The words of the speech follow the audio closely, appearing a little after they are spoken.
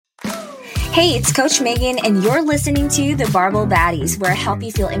Hey, it's Coach Megan, and you're listening to the Barbell Baddies, where I help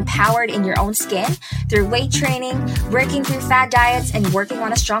you feel empowered in your own skin through weight training, breaking through fad diets, and working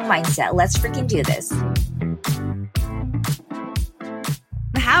on a strong mindset. Let's freaking do this.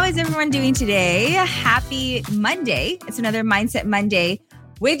 How is everyone doing today? Happy Monday. It's another Mindset Monday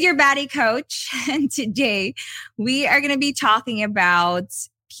with your baddie coach. And today we are going to be talking about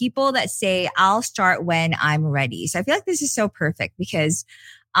people that say, I'll start when I'm ready. So I feel like this is so perfect because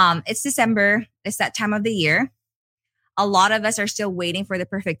it's December. It's that time of the year. A lot of us are still waiting for the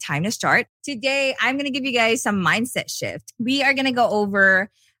perfect time to start. Today, I'm going to give you guys some mindset shift. We are going to go over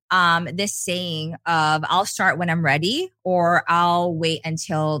this saying of I'll start when I'm ready, or I'll wait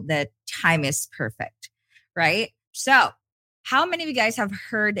until the time is perfect, right? So how many of you guys have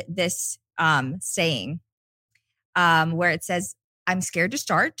heard this saying where it says, I'm scared to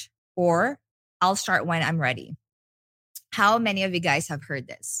start, or I'll start when I'm ready? How many of you guys have heard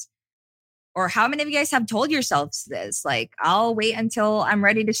this? Or how many of you guys have told yourselves this? Like, I'll wait until I'm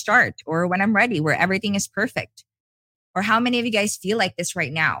ready to start, or when I'm ready, where everything is perfect. Or how many of you guys feel like this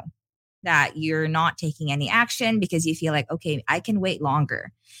right now, that you're not taking any action because you feel like, okay, I can wait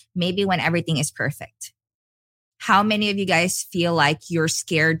longer, maybe when everything is perfect? How many of you guys feel like you're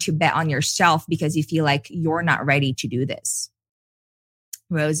scared to bet on yourself because you feel like you're not ready to do this?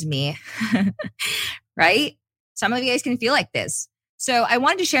 Rose, me, right? Some of you guys can feel like this. So I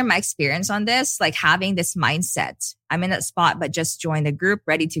wanted to share my experience on this, like having this mindset. I'm in that spot, but just join the group,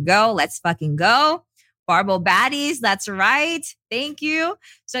 ready to go. Let's fucking go. Barbell Baddies, that's right. Thank you.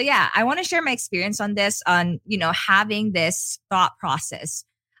 So yeah, I want to share my experience on this, on, having this thought process.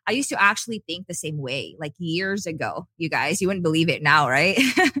 I used to actually think the same way, like years ago. You guys, you wouldn't believe it now, right?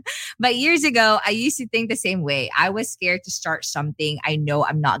 But years ago, I used to think the same way. I was scared to start something I know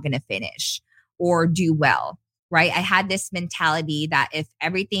I'm not going to finish or do well. Right? I had this mentality that if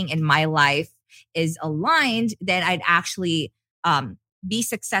everything in my life is aligned, then I'd actually be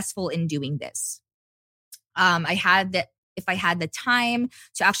successful in doing this. I had that if I had the time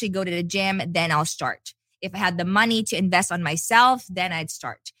to actually go to the gym, then I'll start. If I had the money to invest on myself, then I'd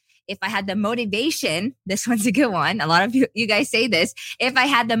start. If I had the motivation, this one's a good one. A lot of you guys say this. If I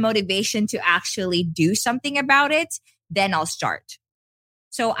had the motivation to actually do something about it, then I'll start.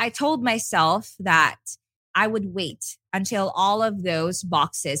 So I told myself that I would wait until all of those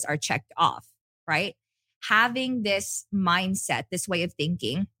boxes are checked off, right? Having this mindset, this way of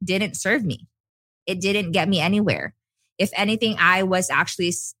thinking didn't serve me. It didn't get me anywhere. If anything, I was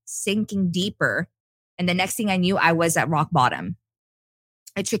actually sinking deeper. And the next thing I knew, I was at rock bottom.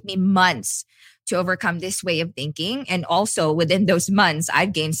 It took me months to overcome this way of thinking. And also within those months,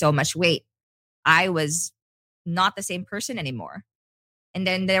 I'd gained so much weight. I was not the same person anymore. And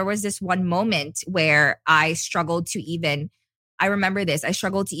then there was this one moment where I struggled to even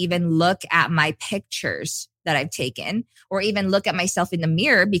look at my pictures that I've taken, or even look at myself in the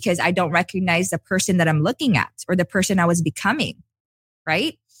mirror, because I don't recognize the person that I'm looking at or the person I was becoming,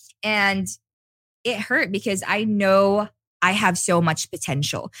 right? And it hurt because I know I have so much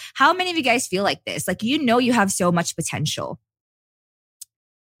potential. How many of you guys feel like this? Like, you have so much potential.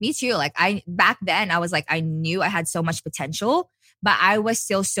 Me too. Like back then I was like, I knew I had so much potential, but I was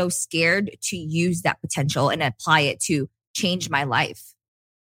still so scared to use that potential and apply it to change my life.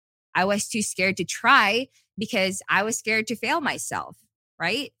 I was too scared to try because I was scared to fail myself,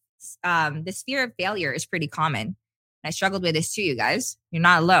 right? This fear of failure is pretty common. I struggled with this too, you guys. You're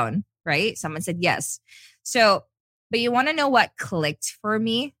not alone, right? Someone said yes. So, but you want to know what clicked for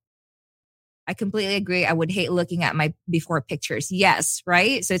me? I completely agree. I would hate looking at my before pictures. Yes,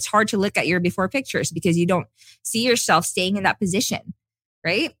 right? So it's hard to look at your before pictures because you don't see yourself staying in that position,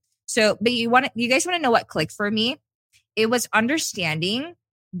 right? So, but you guys want to know what clicked for me? It was understanding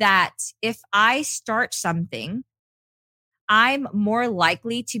that if I start something, I'm more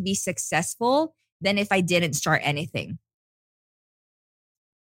likely to be successful than if I didn't start anything.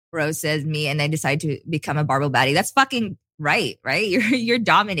 Rose says me, and I decide to become a barbell baddie. That's fucking right? You're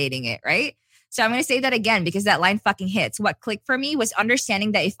dominating it, right? So I'm going to say that again because that line fucking hits. What clicked for me was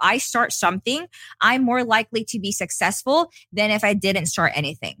understanding that if I start something, I'm more likely to be successful than if I didn't start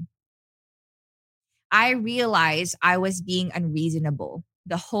anything. I realized I was being unreasonable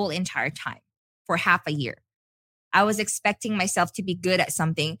the whole entire time for half a year. I was expecting myself to be good at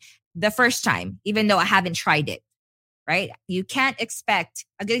something the first time, even though I haven't tried it, right? You can't expect,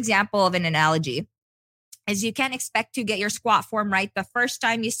 a good example of an analogy is you can't expect to get your squat form right the first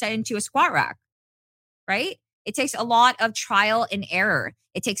time you step into a squat rack, right? It takes a lot of trial and error.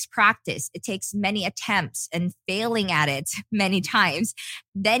 It takes practice. It takes many attempts and failing at it many times.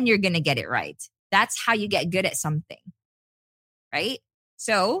 Then you're going to get it right. That's how you get good at something, right?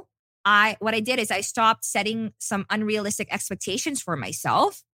 So what I did is I stopped setting some unrealistic expectations for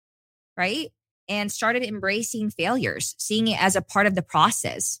myself, right? And started embracing failures, seeing it as a part of the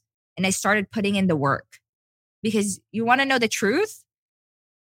process. And I started putting in the work. Because you want to know the truth?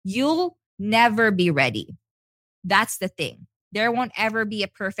 You'll never be ready. That's the thing. There won't ever be a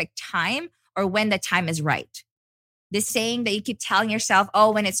perfect time or when the time is right. This saying that you keep telling yourself,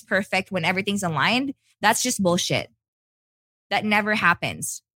 oh, when it's perfect, when everything's aligned, that's just bullshit. That never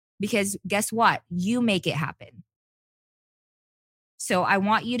happens. Because guess what? You make it happen. So I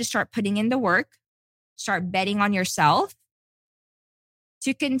want you to start putting in the work, start betting on yourself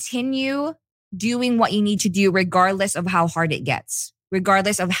to continue doing what you need to do regardless of how hard it gets,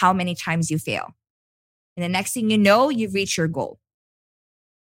 regardless of how many times you fail. And the next thing you know, you've reached your goal.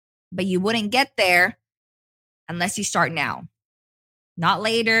 But you wouldn't get there unless you start now. Not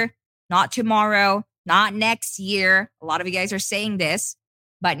later, not tomorrow, not next year. A lot of you guys are saying this,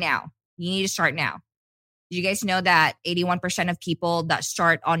 but now. You need to start now. Did you guys know that 81% of people that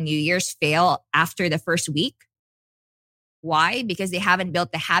start on New Year's fail after the first week? Why? Because they haven't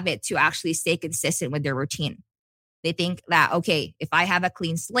built the habit to actually stay consistent with their routine. They think that, okay, if I have a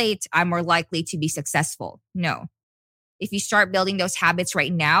clean slate, I'm more likely to be successful. No. If you start building those habits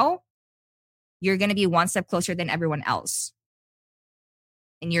right now, you're going to be one step closer than everyone else.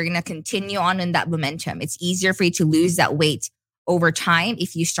 And you're going to continue on in that momentum. It's easier for you to lose that weight over time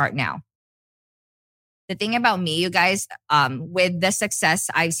if you start now. The thing about me, you guys, with the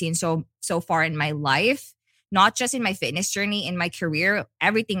success I've seen so far in my life, not just in my fitness journey, in my career,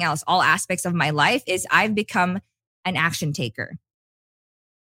 everything else, all aspects of my life, is I've become an action taker.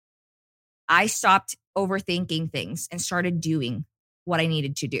 I stopped overthinking things and started doing what I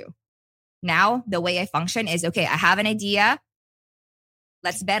needed to do. Now, the way I function is, okay, I have an idea.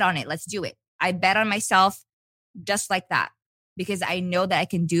 Let's bet on it. Let's do it. I bet on myself just like that because I know that I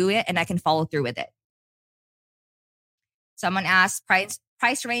can do it and I can follow through with it. Someone asked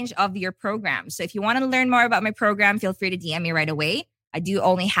price range of your program. So if you want to learn more about my program, feel free to DM me right away. I do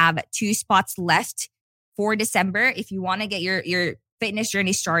only have 2 spots left for December. If you want to get your fitness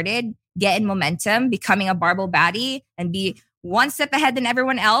journey started, get in momentum, becoming a barbell baddie, and be one step ahead than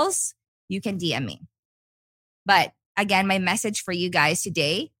everyone else, you can DM me. But again, my message for you guys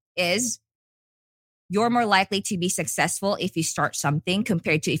today is you're more likely to be successful if you start something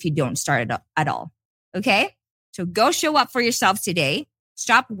compared to if you don't start it at all. Okay? So go show up for yourself today.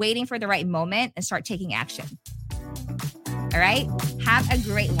 Stop waiting for the right moment and start taking action. All right? Have a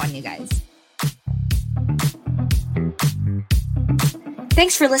great one, you guys.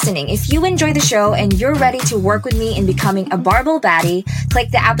 Thanks for listening. If you enjoy the show and you're ready to work with me in becoming a barbell baddie,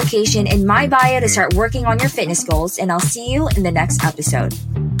 click the application in my bio to start working on your fitness goals, and I'll see you in the next episode.